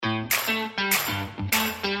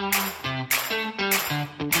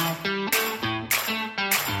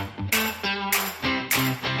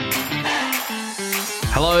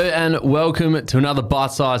Hello and welcome to another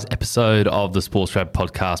bite-sized episode of the Sportsgrad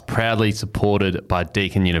podcast, proudly supported by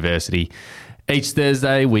Deakin University. Each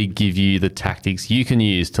Thursday, we give you the tactics you can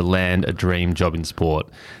use to land a dream job in sport.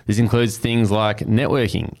 This includes things like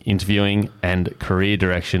networking, interviewing, and career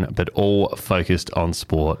direction, but all focused on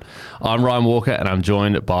sport. I'm Ryan Walker, and I'm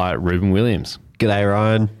joined by Ruben Williams. G'day,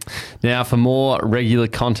 Ryan. Now, for more regular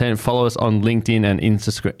content, follow us on LinkedIn and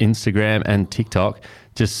Instagram and TikTok.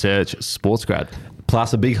 Just search Sportsgrad.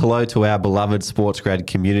 Plus, a big hello to our beloved Sportsgrad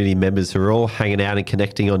community members who are all hanging out and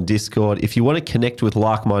connecting on Discord. If you want to connect with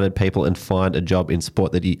like-minded people and find a job in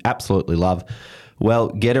sport that you absolutely love, well,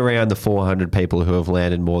 get around the 400 people who have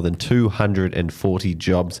landed more than 240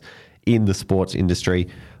 jobs in the sports industry,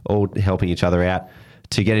 all helping each other out.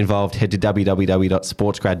 To get involved, head to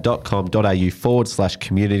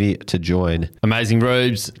www.sportsgrad.com.au/community to join. Amazing,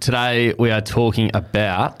 Rubes. Today, we are talking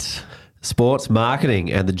about sports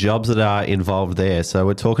marketing and the jobs that are involved there. So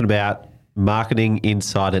we're talking about marketing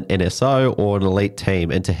inside an NSO or an elite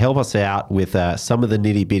team. And to help us out with some of the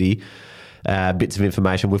nitty-bitty bits of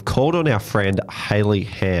information, we've called on our friend Hayley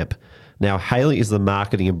Hamp. Now, Hayley is the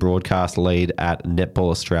marketing and broadcast lead at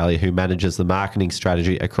Netball Australia, who manages the marketing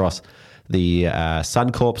strategy across the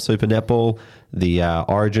Suncorp Super Netball, the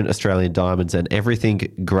Origin Australian Diamonds, and everything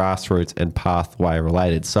grassroots and pathway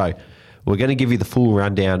related. So we're going to give you the full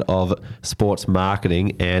rundown of sports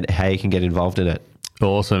marketing and how you can get involved in it.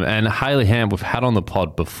 Awesome. And Hayley Hamp, we've had on the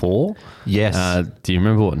pod before. Yes. Do you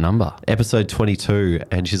remember what number? Episode 22.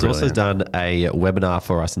 And she's Brilliant. also done a webinar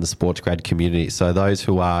for us in the Sportsgrad community. So those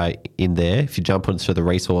who are in there, if you jump onto the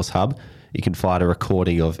resource hub, you can find a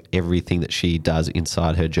recording of everything that she does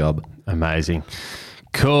inside her job. Amazing.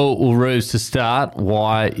 Cool. Well, Ruse, to start,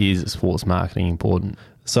 why is sports marketing important?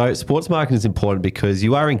 So sports marketing is important because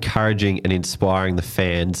you are encouraging and inspiring the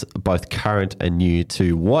fans, both current and new,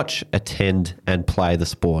 to watch, attend and play the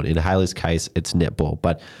sport. In Hayley's case, it's netball.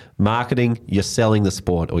 But marketing, you're selling the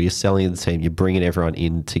sport or you're selling the team. You're bringing everyone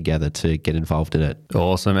in together to get involved in it.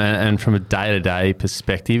 Awesome. And from a day-to-day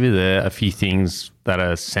perspective, are there a few things that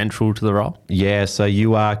are central to the role? Yeah, so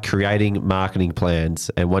you are creating marketing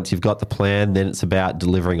plans, and once you've got the plan, then it's about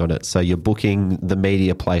delivering on it. So you're booking the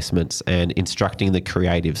media placements and instructing the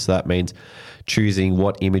creative. So that means choosing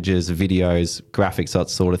what images, videos, graphics,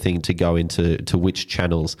 that sort of thing to go into which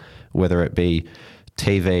channels, whether it be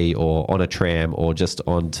TV or on a tram or just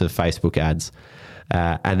onto Facebook ads.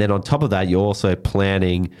 And then on top of that, you're also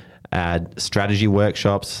planning strategy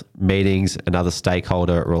workshops, meetings, and other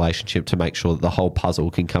stakeholder relationship to make sure that the whole puzzle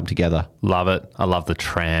can come together. Love it. I love the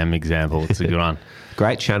tram example. It's a good one.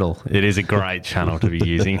 Great channel. It is a great channel to be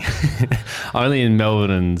using. Only in Melbourne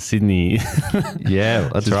and Sydney. Yeah,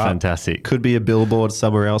 that's right. Fantastic. Could be a billboard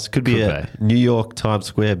somewhere else. Could be a New York Times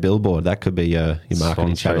Square billboard. That could be your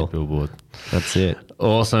marketing channel. Billboard. That's it.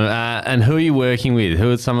 Awesome. And who are you working with? Who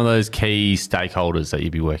are some of those key stakeholders that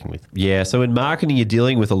you'd be working with? Yeah, so in marketing, you're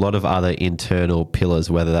dealing with a lot of other internal pillars,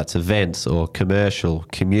 whether that's events or commercial,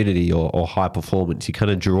 community or high performance. You kind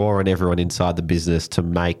of draw on everyone inside the business to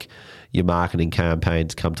make your marketing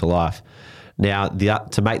campaigns come to life. Now,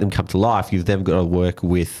 to make them come to life, you've then got to work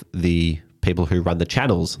with the people who run the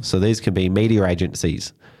channels. So these can be media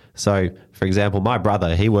agencies. So, for example, my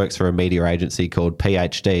brother, he works for a media agency called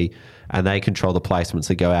PhD, and they control the placements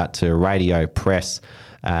that go out to radio, press,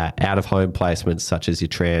 out-of-home placements such as your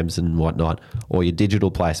trams and whatnot, or your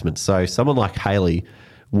digital placements. So someone like Hayley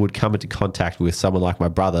would come into contact with someone like my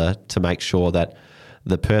brother to make sure that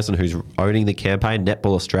the person who's owning the campaign,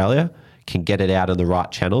 Netball Australia, can get it out in the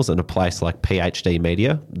right channels. And a place like PhD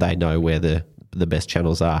Media, they know where the best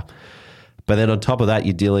channels are. But then on top of that,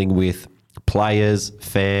 you're dealing with players,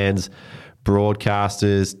 fans,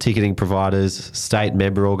 broadcasters, ticketing providers, state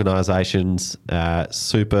member organisations,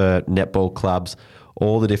 super netball clubs,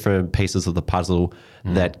 all the different pieces of the puzzle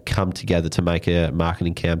that come together to make a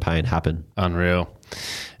marketing campaign happen. Unreal.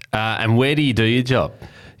 And where do you do your job?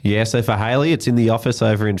 Yeah, so for Hayley, it's in the office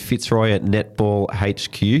over in Fitzroy at Netball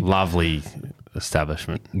HQ. Lovely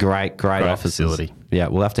establishment. Great office facility. Yeah,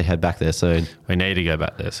 we'll have to head back there soon. We need to go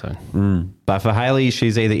back there soon. But for Hayley,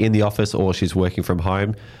 she's either in the office or she's working from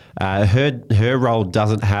home. Her role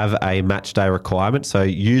doesn't have a match day requirement, so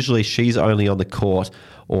usually she's only on the court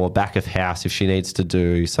or back of house if she needs to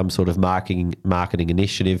do some sort of marketing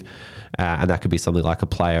initiative, and that could be something like a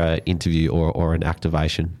player interview or an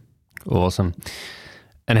activation. Awesome.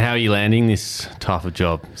 And how are you landing this type of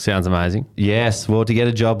job? Sounds amazing. Yes. Well, to get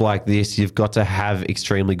a job like this, you've got to have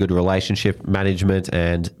extremely good relationship management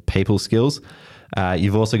and people skills.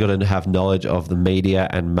 You've also got to have knowledge of the media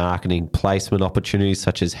and marketing placement opportunities,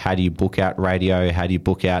 such as how do you book out radio, how do you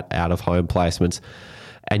book out of-home placements,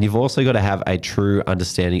 And you've also got to have a true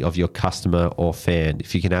understanding of your customer or fan.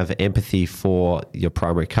 If you can have empathy for your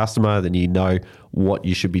primary customer, then you know what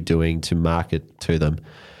you should be doing to market to them.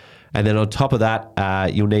 And then on top of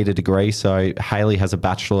that, you'll need a degree. So Hayley has a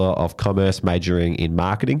Bachelor of Commerce majoring in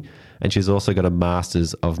marketing, and she's also got a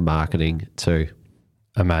Master's of Marketing too.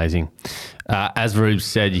 Amazing. As Rube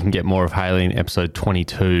said, you can get more of Hayley in episode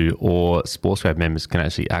 22, or SportsGrad members can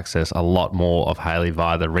actually access a lot more of Hayley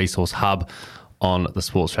via the resource hub on the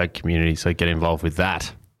SportsGrad community. So get involved with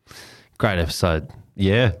that. Great episode.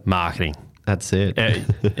 Yeah. Marketing. That's it.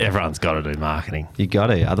 Everyone's got to do marketing. You got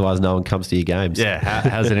to, otherwise no one comes to your games. Yeah.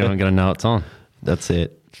 How's anyone going to know it's on? That's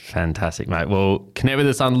it. Fantastic, mate. Well, connect with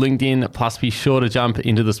us on LinkedIn, plus be sure to jump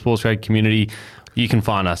into the SportsGrad community. You can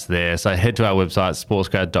find us there. So head to our website,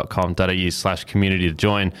 sportsgrad.com.au/community to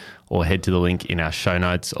join, or head to the link in our show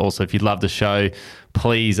notes. Also, if you love the show,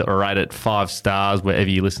 please rate it 5 stars wherever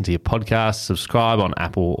you listen to your podcast. Subscribe on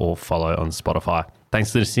Apple or follow on Spotify.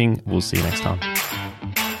 Thanks for listening. We'll see you next time.